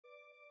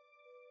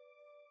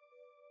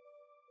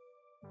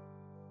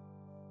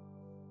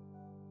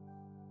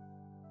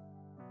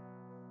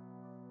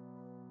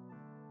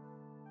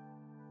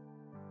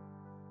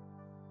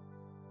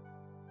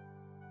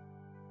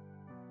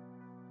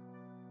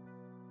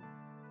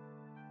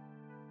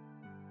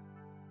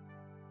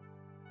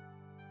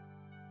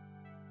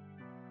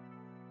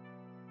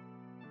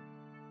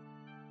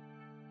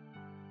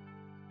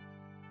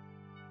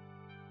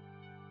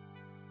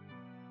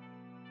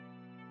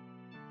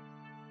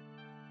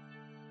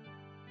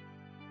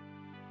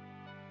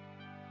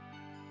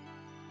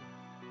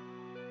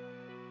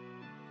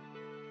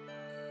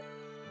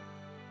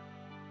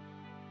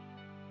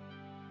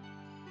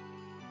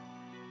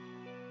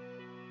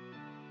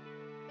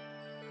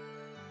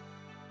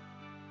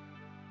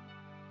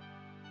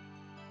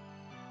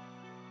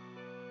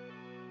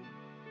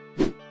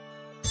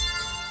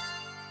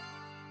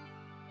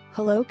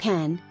Hello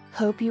Ken,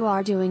 hope you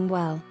are doing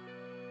well.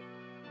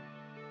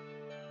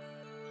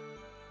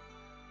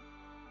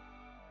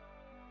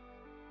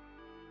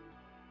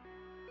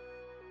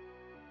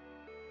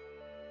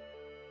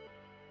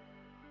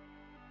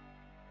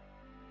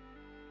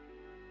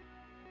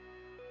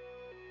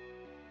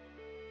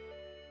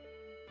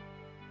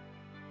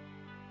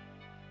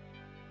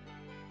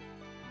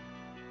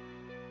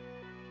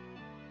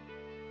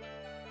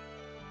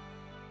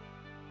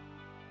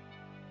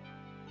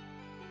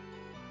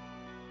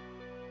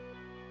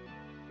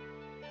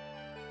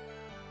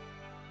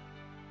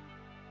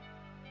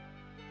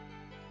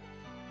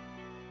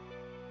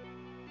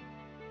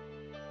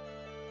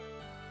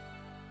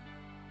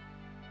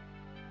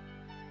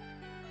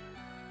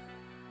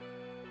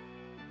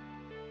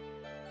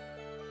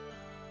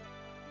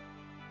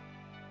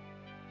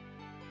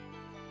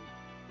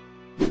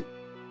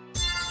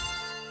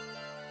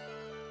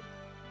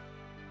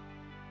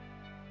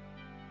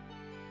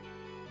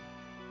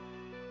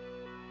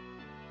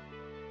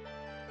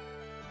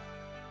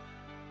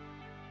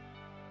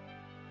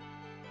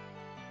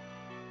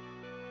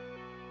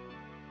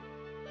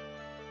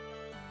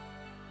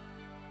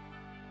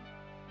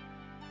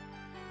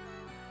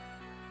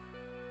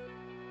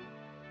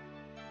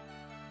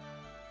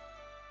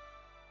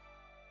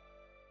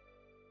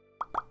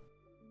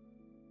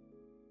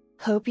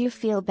 Hope you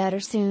feel better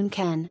soon,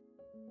 Ken.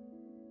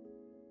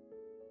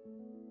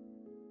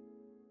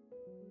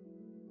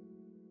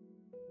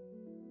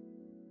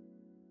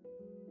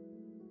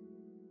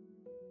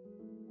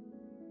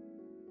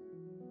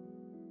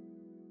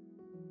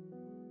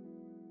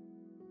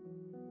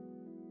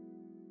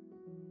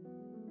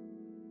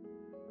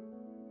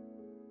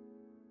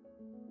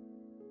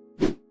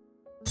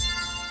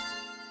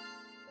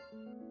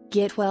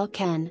 Get well,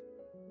 Ken.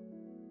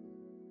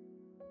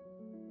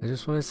 I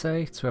just want to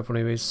say to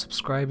everyone who is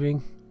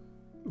subscribing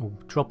or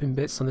dropping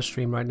bits on the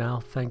stream right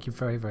now, thank you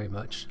very, very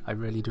much. I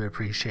really do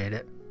appreciate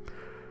it.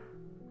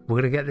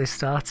 We're going to get this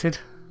started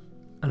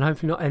and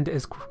hopefully not end it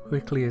as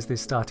quickly as this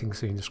starting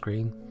soon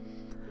screen.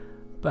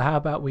 But how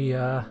about we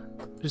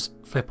just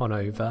flip on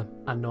over.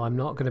 And no, I'm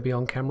not going to be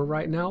on camera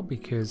right now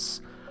because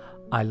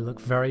I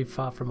look very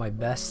far from my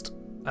best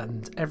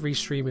and every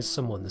stream is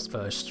someone's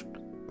first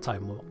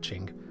time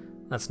watching.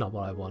 That's not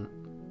what I want.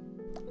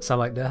 Sound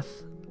like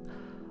death?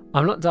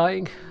 I'm not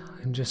dying,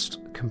 I'm just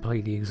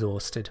completely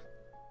exhausted.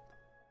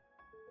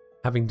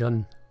 Having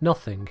done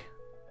nothing,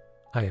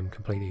 I am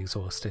completely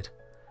exhausted.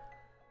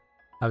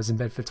 I was in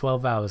bed for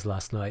 12 hours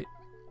last night,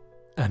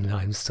 and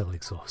I'm still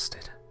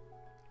exhausted.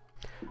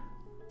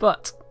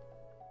 But,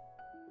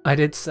 I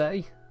did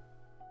say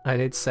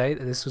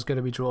that this was going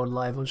to be drawn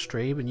live on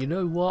stream, and you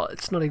know what?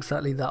 It's not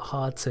exactly that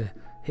hard to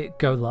hit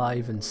go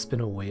live and spin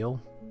a wheel,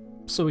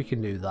 so we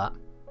can do that.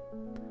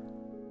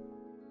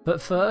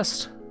 But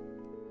first,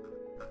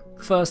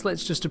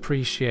 let's just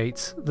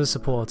appreciate the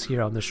support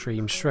here on the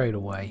stream straight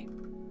away.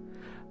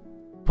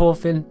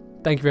 Porfin,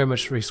 thank you very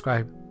much for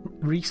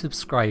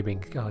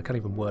resubscribing. God, I can't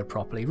even word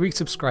properly.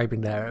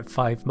 Resubscribing there at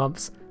 5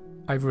 months.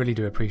 I really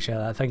do appreciate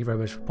that. Thank you very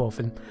much for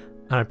Porfin.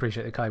 And I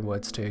appreciate the kind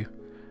words too.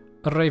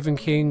 Raven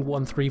King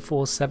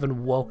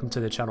 1347, welcome to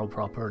the channel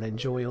proper and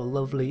enjoy your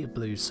lovely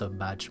blue sub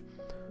badge.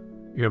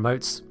 Your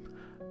emotes,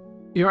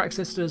 your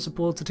access to the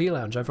supporter Tea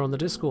Lounge over on the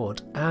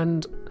Discord,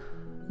 and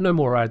no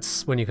more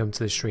ads when you come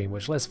to the stream,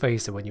 which, let's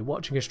face it, when you're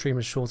watching a stream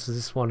as short as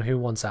this one, who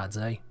wants ads,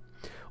 eh?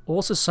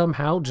 Also,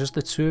 somehow, just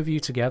the two of you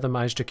together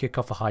managed to kick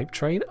off a hype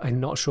train. I'm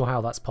not sure how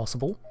that's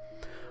possible.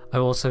 I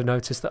also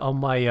noticed that on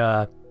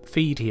my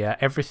feed here,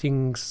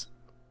 everything's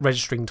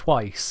registering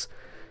twice.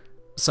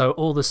 So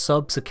all the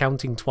subs are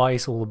counting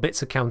twice, all the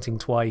bits are counting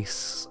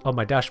twice on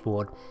my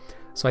dashboard.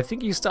 So I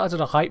think you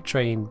started a hype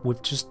train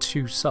with just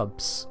 2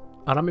 subs.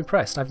 And I'm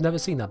impressed, I've never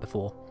seen that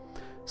before.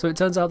 So it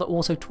turns out that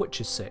also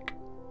Twitch is sick.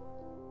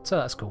 So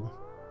that's cool.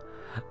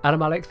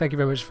 Adam Alec, thank you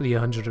very much for the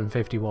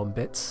 151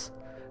 bits.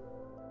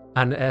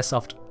 And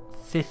Airsoft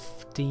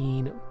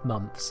 15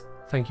 months.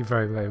 Thank you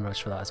very, very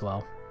much for that as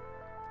well.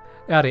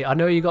 Addy, I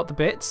know you got the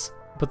bits,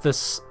 but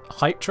this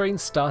hype train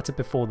started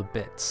before the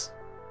bits.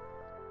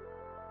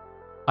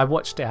 I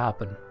watched it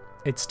happen.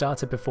 It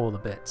started before the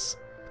bits.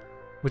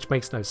 Which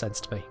makes no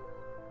sense to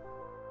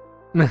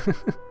me.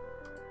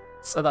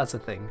 So that's a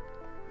thing.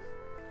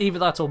 Either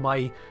that or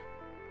my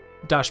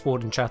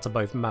dashboard and chat are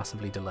both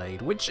massively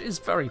delayed, which is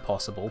very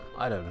possible.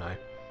 I don't know.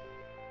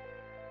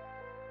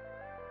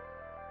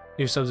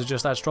 New subs are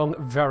just that strong.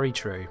 Very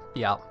true.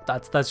 Yeah,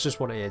 that's just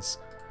what it is.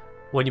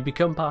 When you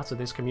become part of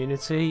this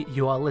community,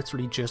 you are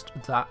literally just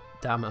that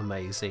damn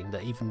amazing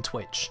that even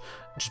Twitch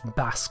just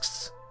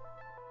basks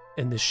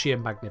in the sheer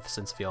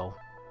magnificence of y'all.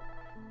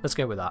 Let's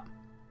go with that.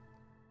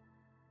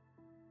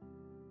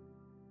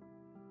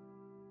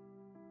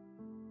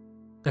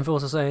 And for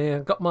also saying,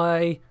 I've got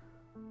my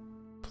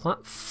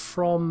plat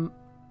from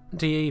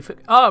DE for...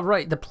 Oh,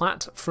 right, the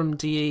plat from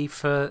DE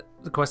for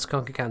the Quest to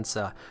Conquer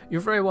Cancer.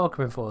 You're very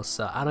welcome,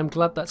 Enforcer, and I'm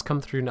glad that's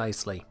come through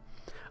nicely.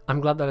 I'm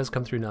glad that has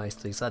come through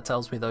nicely, so that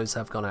tells me those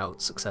have gone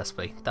out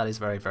successfully. That is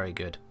very, very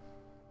good.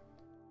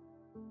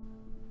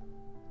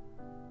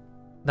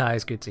 That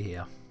is good to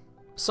hear.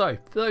 So,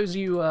 for those of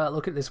you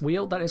look at this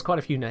wheel, that is quite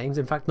a few names.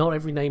 In fact, not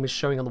every name is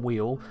showing on the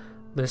wheel.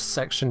 This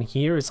section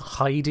here is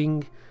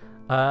hiding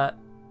the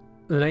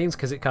names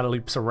because it kind of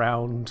loops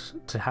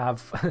around to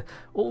have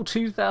all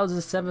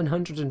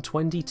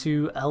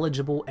 2,722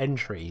 eligible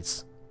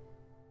entries.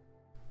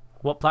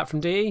 What platform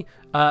do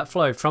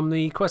Flo, from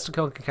the Quest to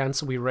Conquer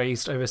Cancer, we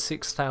raised over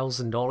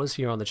 $6,000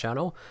 here on the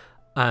channel.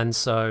 And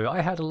so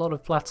I had a lot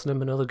of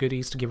platinum and other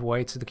goodies to give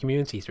away to the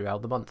community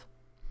throughout the month.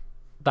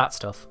 That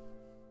stuff.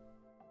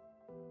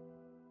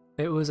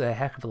 It was a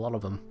heck of a lot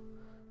of them.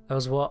 That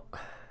was what?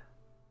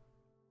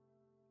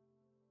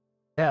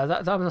 Yeah,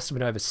 that must have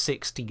been over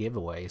 60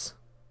 giveaways.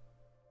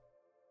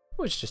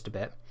 Which is just a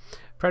bit.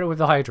 Predator with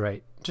the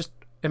hydrate. Just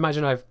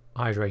imagine I've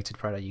hydrated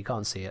Predator. You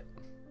can't see it.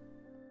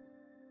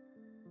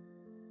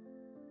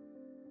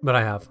 But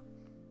I have.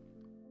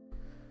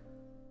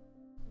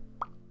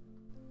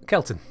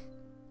 Kelton.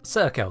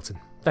 Sir Kelton.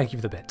 Thank you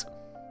for the bit.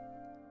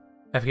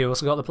 FQ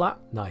also got the plat?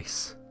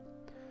 Nice.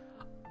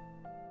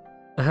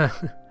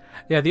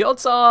 Yeah, the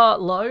odds are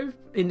low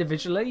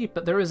individually,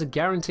 but there is a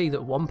guarantee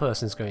that one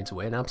person's going to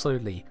win,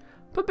 absolutely.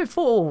 But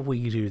before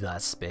we do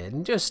that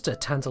spin, just a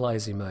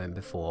tantalising moment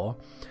before,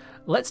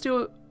 let's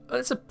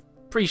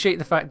appreciate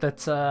the fact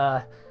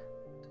that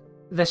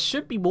there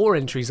should be more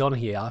entries on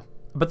here,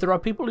 but there are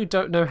people who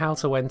don't know how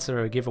to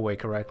enter a giveaway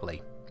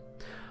correctly.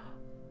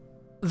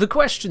 The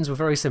questions were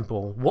very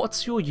simple.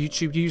 What's your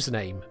YouTube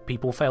username?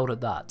 People failed at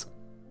that.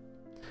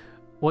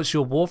 What's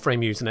your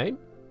Warframe username?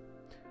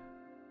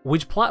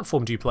 Which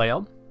platform do you play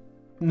on?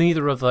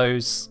 Neither of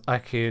those I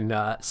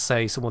can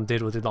say someone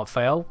did or did not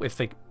fail. If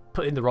they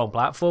put in the wrong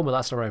platform, well,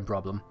 that's their own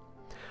problem.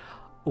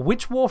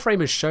 Which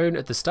Warframe is shown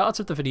at the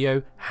start of the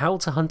video, How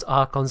to Hunt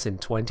Archons in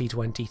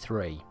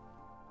 2023?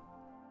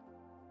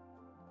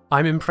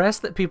 I'm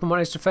impressed that people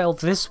managed to fail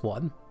this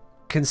one,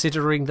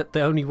 considering that the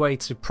only way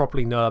to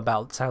properly know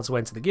about how to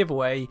enter the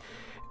giveaway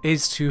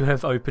is to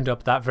have opened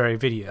up that very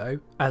video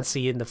and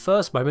see in the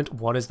first moment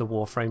what is the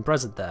Warframe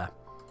present there.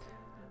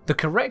 The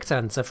correct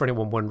answer, for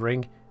anyone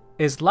wondering,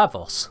 is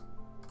Lavos.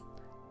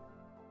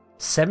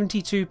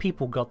 72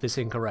 people got this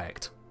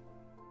incorrect.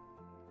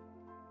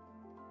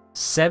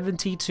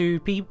 72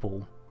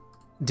 people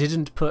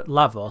didn't put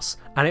Lavos,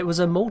 and it was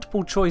a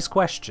multiple choice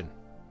question.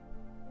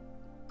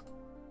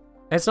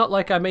 It's not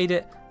like I made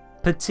it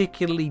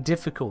particularly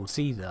difficult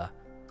either.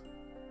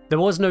 There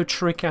was no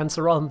trick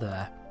answer on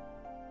there.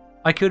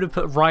 I could have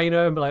put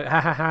Rhino and be like,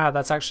 ha ha ha,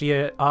 that's actually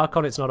an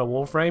Archon, it's not a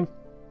Warframe.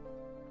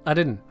 I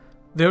didn't.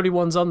 The only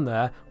ones on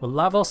there were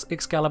Lavos,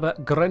 Excalibur,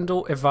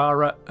 Grendel,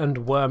 Ivara, and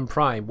Worm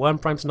Prime. Worm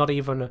Prime's not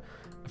even a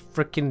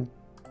freaking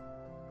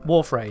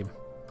Warframe.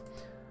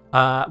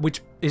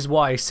 Which is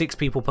why 6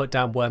 people put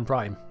down Worm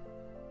Prime.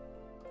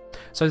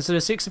 So instead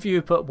of 6 of you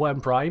who put Worm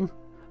Prime,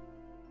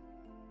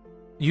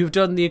 you've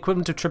done the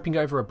equivalent of tripping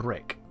over a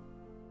brick.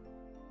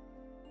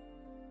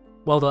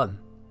 Well done.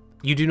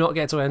 You do not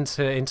get to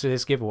enter into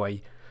this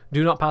giveaway.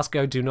 Do not pass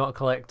go, do not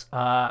collect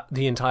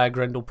the entire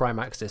Grendel Prime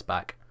Axis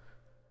back.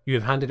 You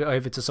have handed it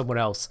over to someone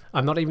else.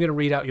 I'm not even going to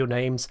read out your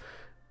names.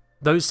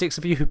 Those 6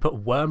 of you who put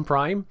Worm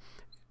Prime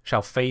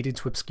shall fade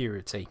into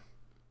obscurity.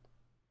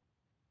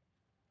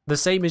 The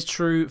same is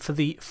true for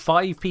the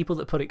 5 people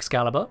that put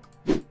Excalibur.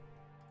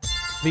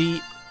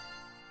 The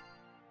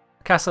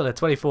Cassella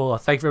 24,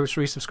 thank you very much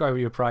for resubscribing to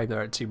your Prime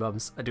there at 2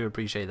 months. I do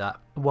appreciate that.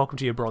 And welcome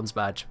to your bronze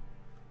badge.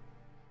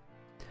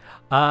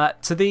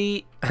 To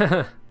the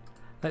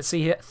let's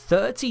see here,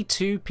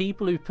 32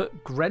 people who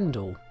put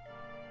Grendel.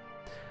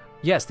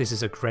 Yes, this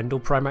is a Grendel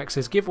Prime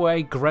Axis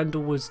giveaway.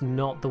 Grendel was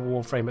not the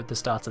Warframe at the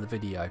start of the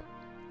video.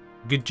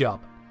 Good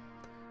job.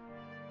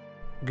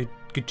 Good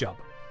job.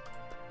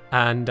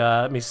 And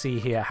let me see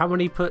here. How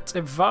many put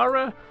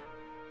Ivara?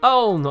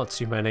 Oh, not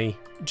too many.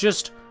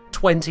 Just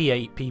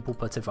 28 people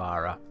put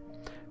Ivara.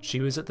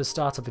 She was at the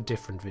start of a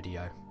different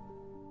video.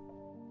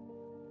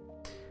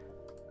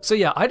 So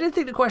yeah, I didn't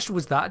think the question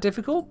was that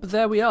difficult, but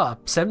there we are.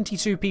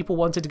 72 people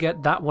wanted to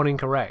get that one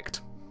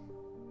incorrect.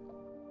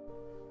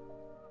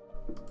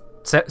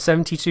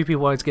 72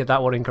 people wanted to get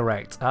that one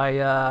incorrect.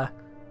 I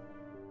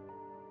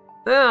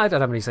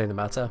don't have any say in the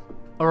matter.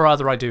 Or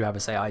rather, I do have a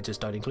say, I just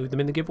don't include them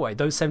in the giveaway.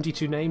 Those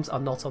 72 names are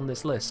not on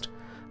this list.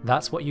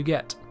 That's what you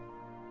get.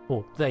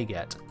 Or they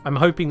get. I'm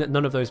hoping that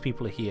none of those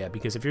people are here,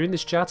 because if you're in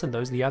this chat and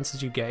those are the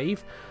answers you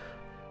gave,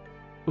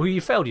 well,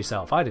 you failed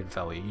yourself. I didn't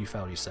fail you, you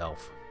failed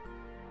yourself.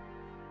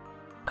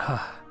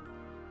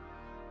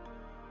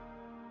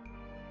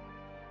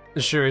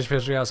 It sure is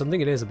filtering out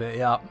something, it is a bit,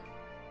 yeah.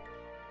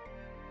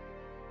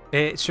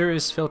 It sure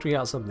is filtering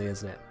out something,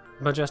 isn't it?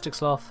 Majestic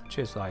Sloth,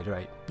 cheers for the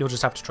hydrate. You'll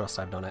just have to trust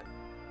I've done it.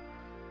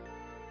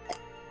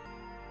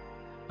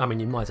 I mean,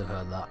 you might have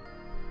heard that.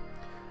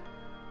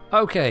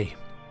 Okay.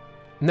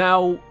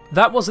 Now,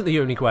 that wasn't the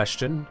only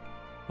question,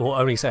 or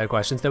only set of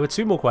questions. There were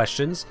 2 more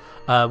questions.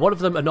 One of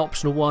them an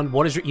optional one.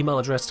 What is your email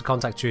address to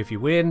contact you if you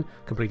win?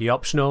 Completely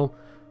optional,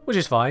 which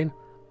is fine.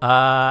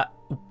 I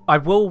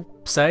will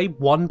say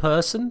one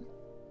person.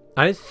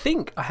 I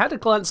think, I had a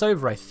glance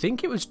over, I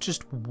think it was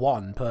just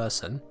one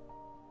person.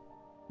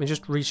 Let me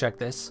just recheck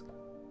this.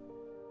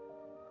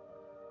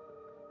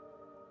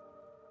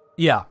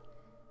 Yeah.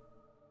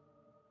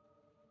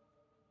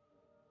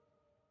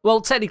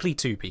 Well, technically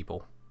 2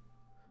 people.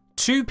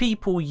 2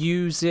 people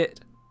use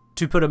it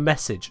to put a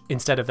message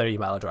instead of their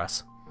email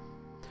address.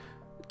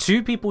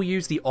 2 people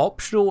use the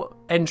optional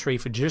entry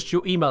for just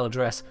your email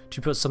address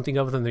to put something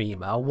other than the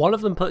email. One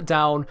of them put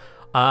down,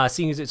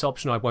 seeing as it's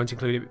optional, I won't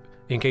include it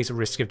in case of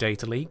risk of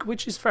data leak,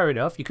 which is fair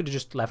enough. You could have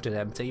just left it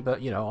empty,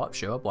 but, you know,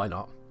 sure, why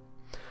not?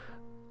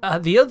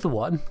 The other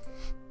one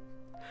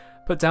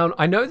put down,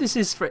 I know this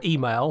is for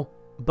email,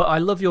 but I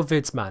love your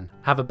vids, man.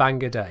 Have a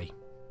banger day.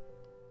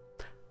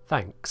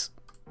 Thanks.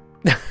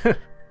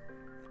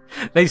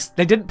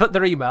 They didn't put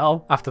their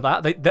email after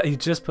that. They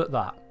just put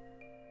that.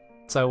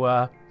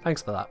 So,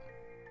 thanks for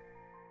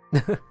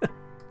that.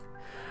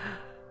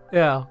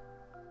 Yeah.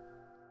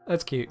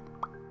 That's cute.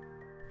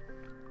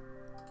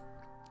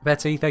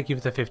 Betty, thank you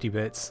for the 50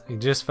 bits. It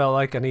just felt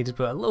like I needed to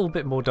put a little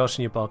bit more dosh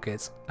in your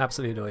pockets.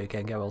 Absolutely annoying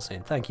again. Get well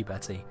soon. Thank you,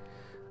 Betty.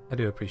 I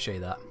do appreciate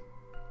that.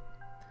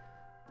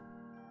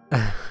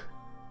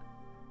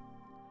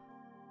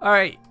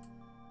 Alright.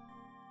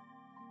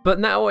 But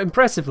now,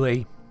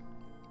 impressively,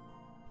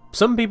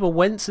 some people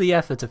went to the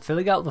effort of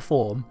filling out the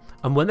form,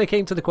 and when they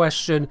came to the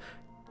question,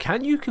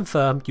 can you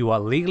confirm you are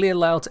legally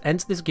allowed to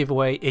enter this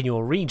giveaway in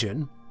your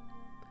region?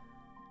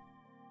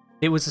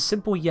 It was a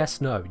simple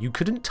yes/no. You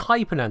couldn't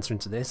type an answer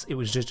into this. It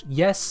was just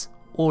yes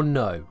or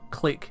no.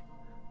 Click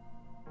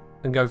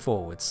and go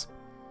forwards.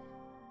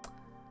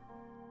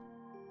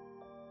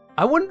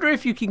 I wonder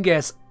if you can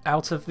guess,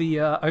 out of the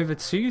over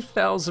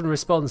 2,000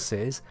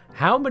 responses,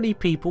 how many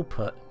people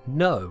put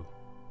no?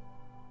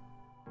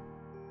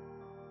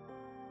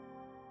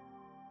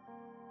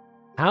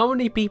 How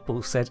many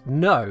people said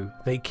no,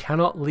 they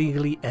cannot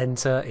legally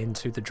enter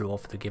into the draw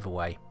for the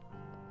giveaway?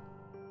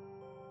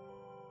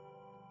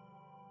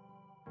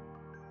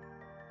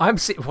 I'm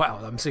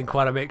seeing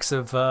quite a mix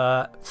of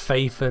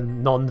faith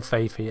and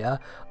non-faith here.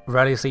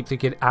 Rally Sleep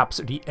thinking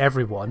absolutely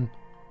everyone.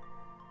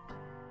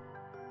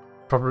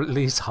 Probably at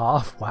least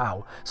half.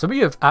 Wow. Some of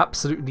you have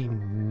absolutely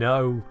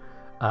no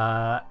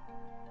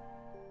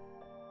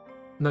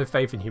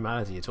faith in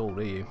humanity at all,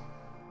 do you?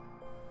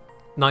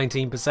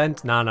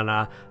 19%?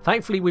 Nah.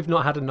 Thankfully, we've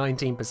not had a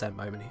 19%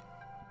 moment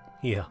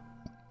here.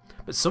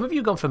 But some of you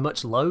have gone for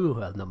much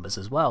lower numbers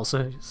as well.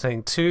 So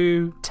saying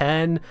 2,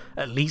 10,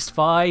 at least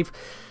 5.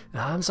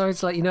 I'm sorry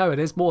to let you know, it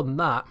is more than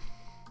that.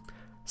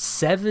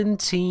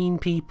 17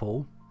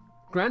 people.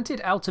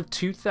 Granted, out of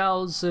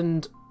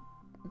 2,000...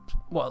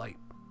 What, like...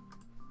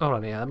 Hold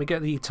on here, let me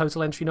get the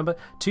total entry number.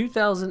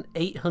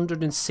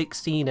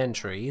 2,816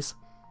 entries.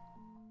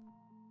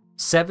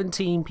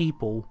 17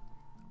 people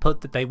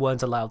put that they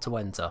weren't allowed to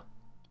enter.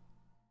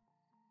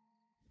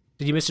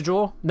 Did you miss a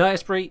draw? No,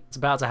 Esprit, it's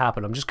about to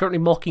happen. I'm just currently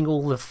mocking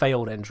all the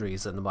failed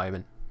entries at the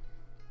moment.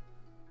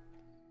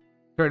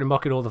 Currently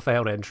mocking all the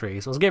failed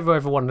entries. I'll give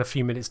everyone a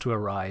few minutes to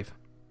arrive.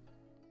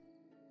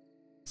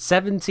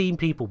 17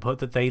 people put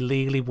that they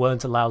legally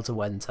weren't allowed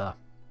to enter.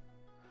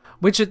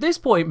 Which at this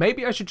point,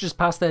 maybe I should just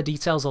pass their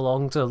details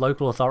along to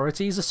local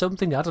authorities or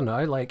something. I don't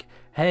know, like,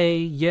 hey,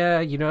 yeah,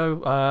 you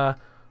know,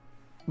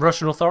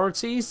 Russian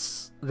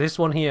authorities, this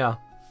one here,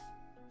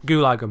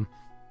 gulag them.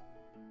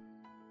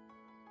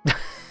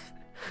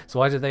 So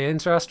why did they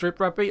enter our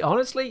strip rugby?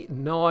 Honestly,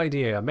 no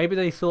idea. Maybe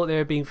they thought they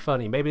were being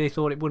funny. Maybe they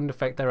thought it wouldn't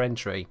affect their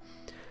entry.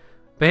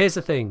 But here's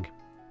the thing.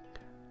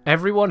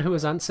 Everyone who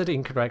has answered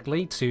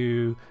incorrectly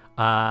to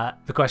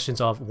the questions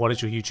of what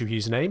is your YouTube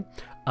username,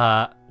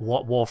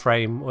 what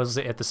Warframe was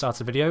it at the start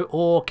of the video,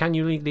 or can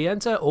you legally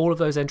enter, all of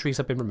those entries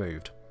have been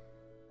removed.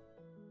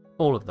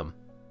 All of them.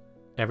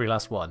 Every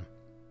last one.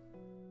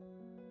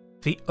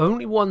 The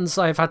only ones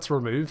I've had to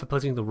remove for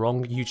putting the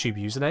wrong YouTube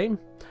username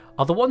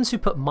are the ones who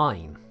put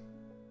mine.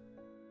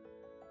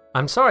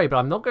 I'm sorry, but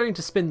I'm not going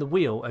to spin the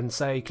wheel and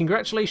say,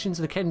 congratulations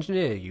to the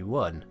Kengineer, you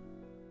won.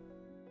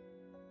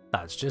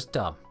 That's just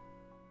dumb.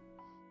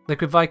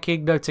 Liquid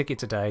Viking, no ticket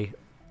today.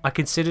 I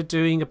considered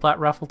doing a plat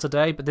raffle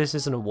today, but this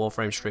isn't a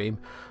Warframe stream.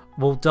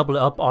 We'll double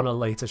it up on a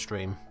later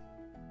stream.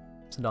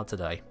 It's not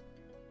today.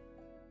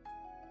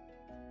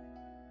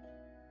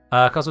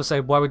 Cosmo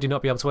say, why would you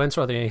not be able to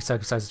enter? Are there any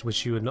circumstances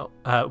which you would not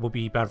will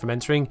be banned from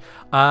entering?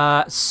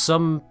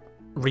 Some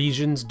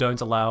regions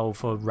don't allow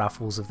for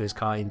raffles of this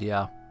kind,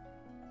 yeah.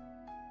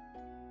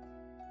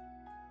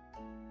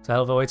 It's a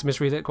hell of a way to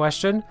misread that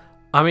question.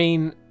 I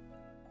mean,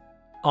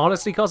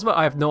 honestly, Cosmo,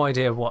 I have no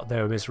idea what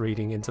they were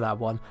misreading into that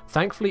one.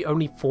 Thankfully,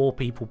 only 4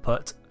 people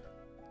put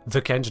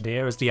the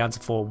Kengineer as the answer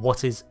for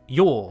what is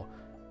your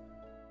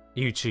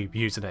YouTube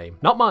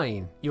username. Not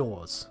mine,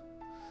 yours.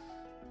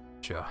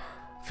 Sure.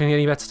 Feeling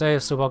any better today? I'm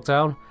still bogged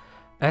down.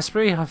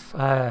 Esprit,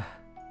 I'm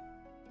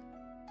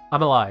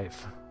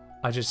alive.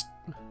 I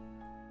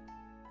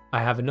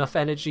have enough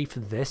energy for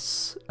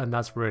this, and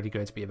that's really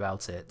going to be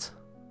about it.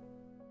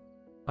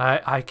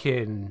 I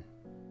can...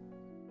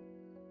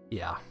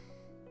 Yeah.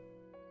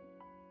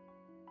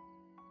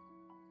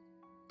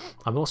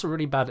 I'm also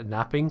really bad at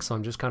napping, so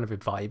I'm just kind of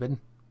vibing.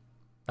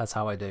 That's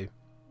how I do.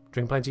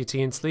 Drink plenty of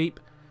tea and sleep.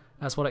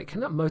 That's what can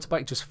that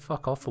motorbike just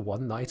fuck off for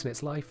one night in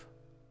its life?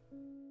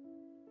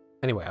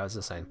 Anyway, I was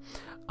just saying,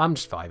 I'm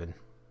just vibing.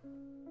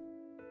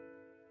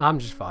 I'm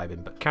just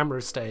vibing, but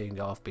camera's staying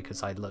off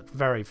because I look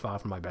very far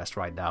from my best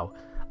right now.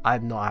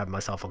 I'm not having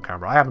myself on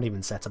camera. I haven't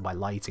even set up my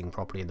lighting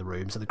properly in the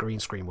room, so the green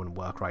screen wouldn't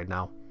work right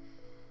now.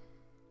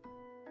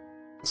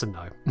 So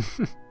no.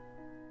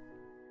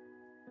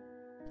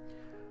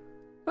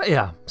 But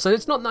yeah, so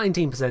it's not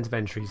 19% of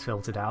entries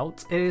filtered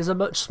out. It is a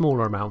much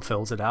smaller amount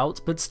filtered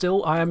out, but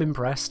still I am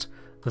impressed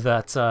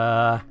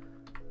that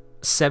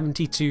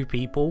 72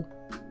 people,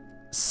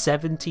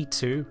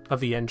 72 of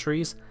the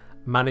entries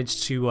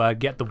managed to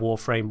get the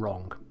Warframe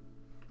wrong.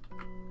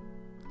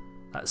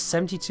 That's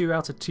 72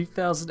 out of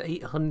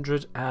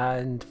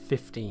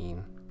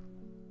 2,815,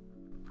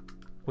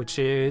 which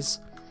is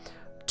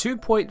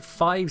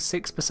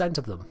 2.56%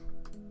 of them.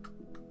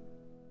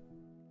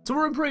 So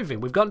we're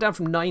improving. We've gone down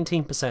from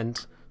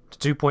 19%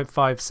 to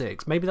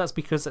 2.56. Maybe that's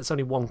because it's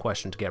only one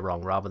question to get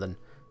wrong rather than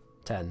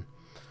 10.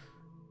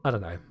 I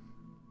don't know.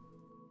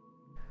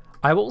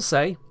 I will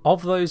say,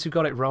 of those who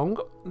got it wrong,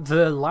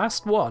 the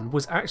last one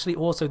was actually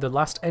also the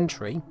last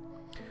entry.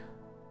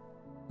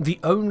 The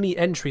only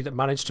entry that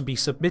managed to be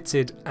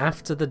submitted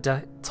after the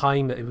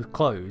time that it was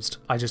closed.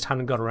 I just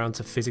hadn't got around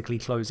to physically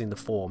closing the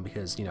form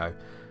because, you know,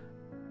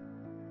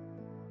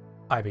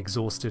 I'm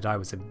exhausted. I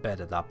was in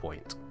bed at that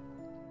point.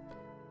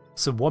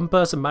 So one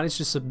person managed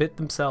to submit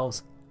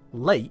themselves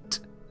late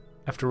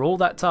after all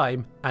that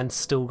time and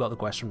still got the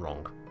question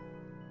wrong.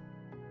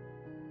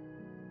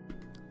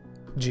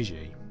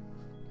 GG.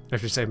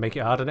 If you say make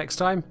it harder next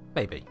time,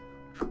 maybe.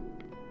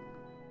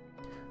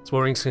 It's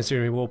worrying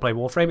considering we all play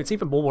Warframe. It's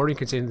even more worrying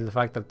considering the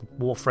fact that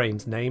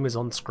Warframe's name is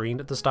on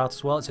screen at the start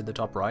as well. It's in the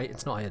top right.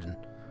 It's not hidden.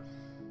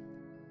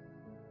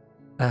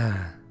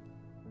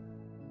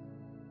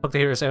 Look, the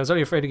hero say I was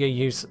only afraid to get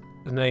used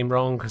the name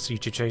wrong because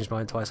YouTube changed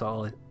mine twice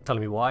while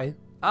telling me why.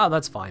 Ah,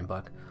 that's fine,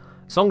 Buck.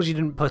 As long as you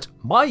didn't put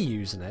my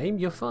username,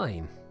 you're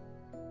fine.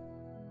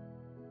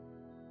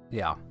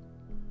 Yeah.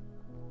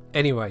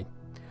 Anyway,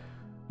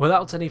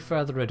 without any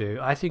further ado,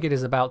 I think it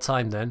is about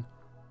time then.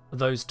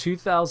 Those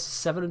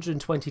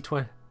 2,720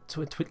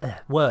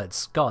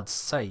 words, God's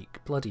sake,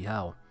 bloody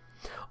hell.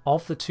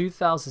 Of the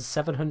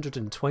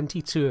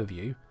 2,722 of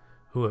you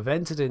who have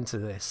entered into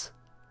this,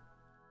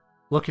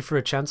 looking for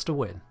a chance to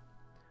win,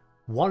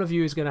 one of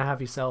you is going to have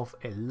yourself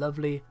a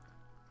lovely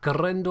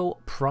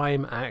Grendel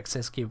Prime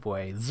Access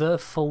giveaway. The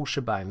full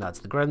shebang. That's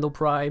the Grendel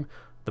Prime,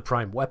 the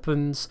Prime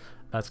weapons,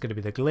 that's going to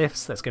be the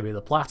glyphs, that's going to be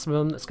the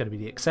platinum, that's going to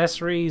be the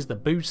accessories, the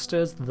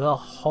boosters, the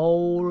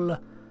whole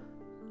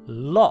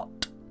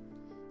lot.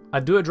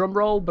 I'd do a drum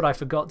roll, but I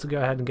forgot to go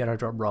ahead and get a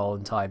drum roll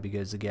in time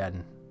because,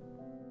 again,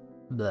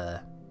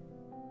 bleh.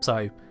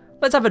 So,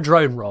 let's have a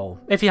drone roll.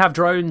 If you have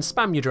drones,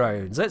 spam your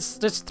drones.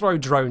 Let's throw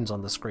drones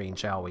on the screen,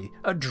 shall we?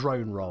 A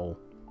drone roll.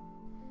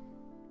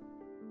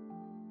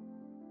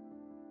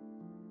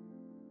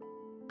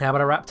 How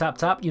about a rap tap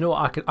tap? You know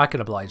what? I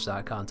can oblige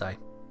that, can't I?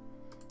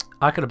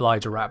 I can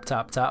oblige a rap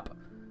tap tap.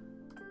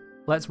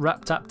 Let's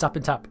rap tap tap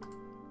and tap.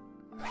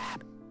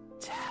 Rap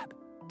tap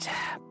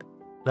tap.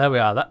 There we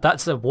are.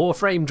 That's a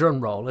Warframe drum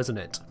roll, isn't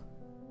it?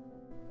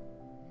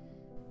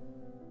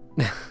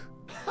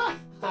 Ha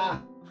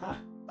ha ha!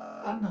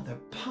 Another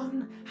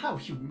pun? How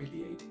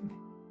humiliating!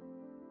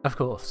 Of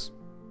course.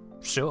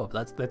 Sure.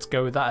 Let's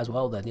go with that as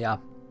well then. Yeah.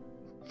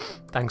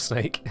 Thanks,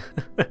 Snake.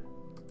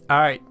 All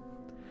right.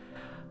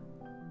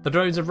 The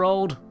drones have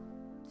rolled.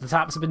 The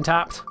taps have been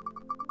tapped.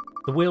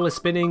 The wheel is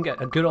spinning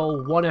at a good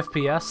old 1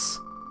 FPS.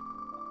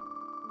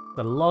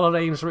 There's a lot of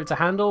names for it to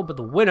handle, but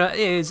the winner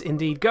is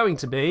indeed going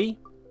to be...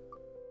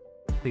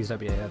 Please don't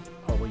be a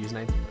horrible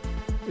username.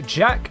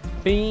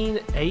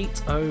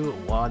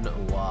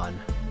 JackBean8011.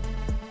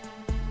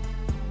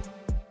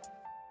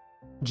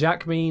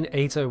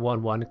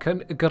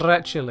 JackBean8011,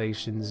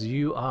 congratulations,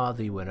 you are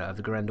the winner of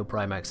the Grendel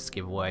Prime Access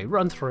giveaway.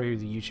 Run through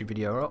the YouTube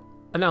video,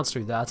 announced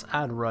through that,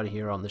 and right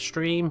here on the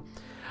stream.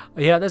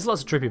 Yeah, there's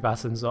lots of trippy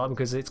patterns on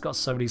because it's got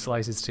so many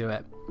slices to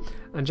it.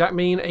 And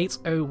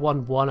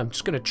JackBean8011, I'm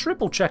just going to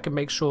triple check and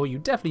make sure you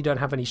definitely don't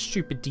have any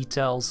stupid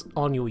details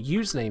on your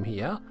username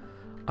here.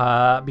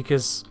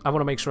 Because I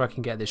want to make sure I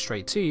can get this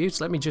straight to you.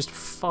 So let me just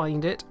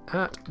find it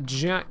at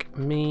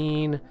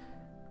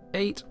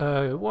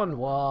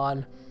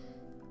JackBean8011.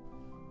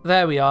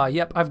 There we are.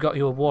 Yep, I've got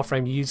your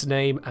Warframe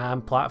username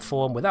and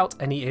platform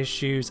without any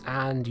issues,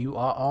 and you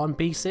are on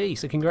PC.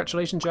 So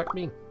congratulations,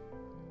 JackBean.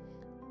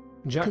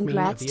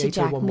 JackBean of the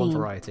 8011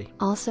 variety.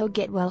 Also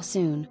get well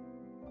soon.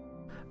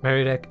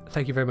 Meridek,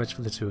 thank you very much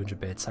for the 200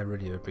 bits. I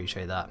really do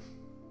appreciate that.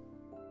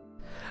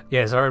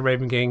 Yeah, sorry,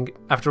 Raven King.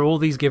 After all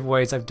these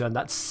giveaways I've done,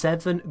 that's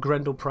 7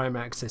 Grendel Prime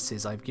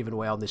Accesses I've given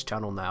away on this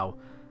channel now,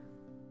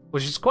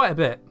 which is quite a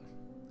bit.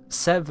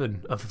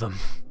 7 of them.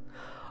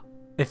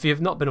 If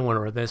you've not been a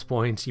winner at this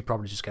point, you're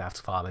probably just going to have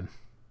to farm him.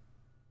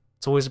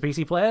 It's always the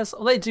PC players.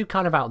 Well, they do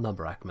kind of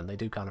outnumber, Ackman. They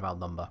do kind of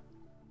outnumber.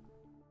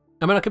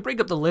 I mean, I could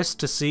bring up the list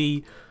to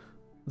see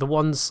the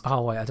ones...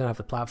 Oh, wait, I don't have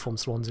the platform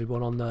Swansea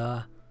one on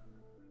the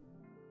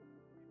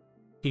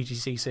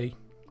UGCC.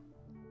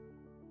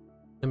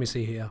 Let me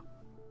see here.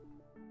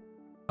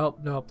 Oh,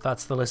 no,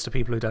 that's the list of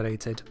people who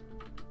donated.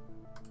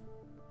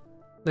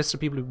 List of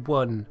people who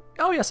won.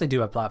 Oh yes, they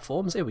do have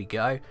platforms. Here we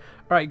go.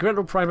 Alright,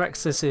 Gretel Prime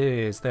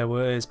accesses. There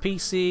was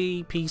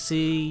PC,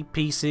 PlayStation,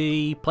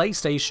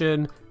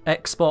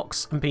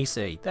 Xbox, and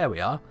PC. There we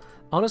are.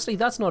 Honestly,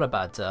 that's not a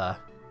bad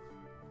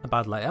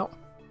layout.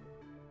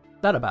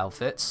 That about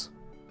fits.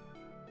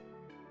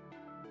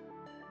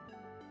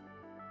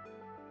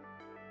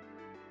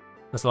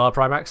 That's a lot of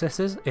Prime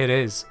accesses? It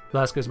is.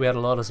 That's because we had a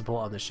lot of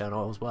support on this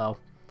channel as well.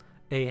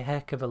 A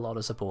heck of a lot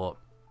of support.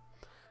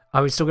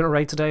 Are we still going to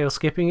raid today or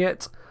skipping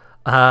it?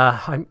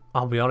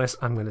 I'll be honest,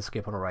 I'm going to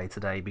skip on a raid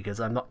today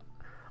because I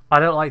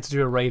don't like to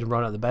do a raid and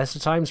run at the best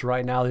of times.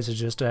 Right now, this is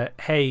just a,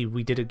 hey,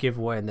 we did a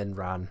giveaway and then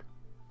ran.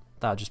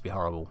 That would just be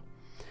horrible.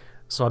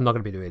 So I'm not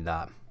going to be doing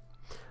that.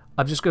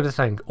 I'm just going to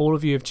thank all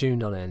of you who have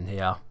tuned on in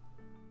here.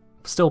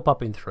 Still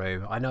popping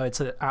through. I know it's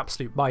an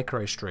absolute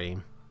micro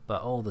stream,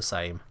 but all the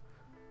same.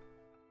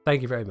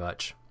 Thank you very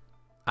much.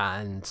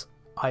 And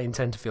I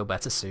intend to feel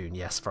better soon.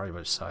 Yes, very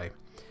much so.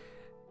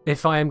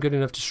 If I am good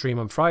enough to stream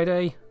on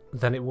Friday,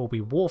 then it will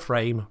be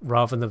Warframe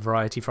rather than the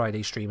Variety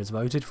Friday streamers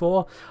voted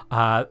for.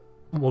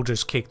 We'll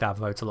just kick that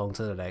vote along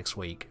to the next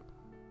week.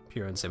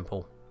 Pure and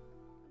simple.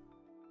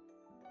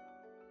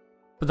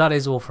 But that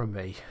is all from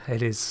me.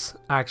 It is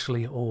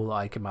actually all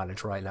I can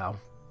manage right now.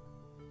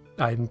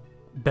 I'm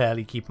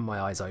barely keeping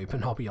my eyes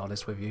open, I'll be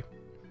honest with you.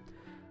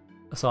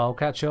 So I'll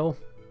catch y'all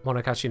when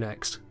I catch you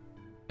next.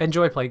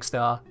 Enjoy Plague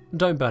Star,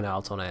 don't burn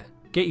out on it,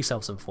 get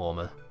yourself some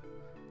Former.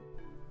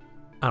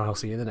 And I'll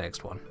see you in the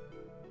next one.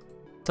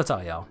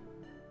 Ta-ta, y'all.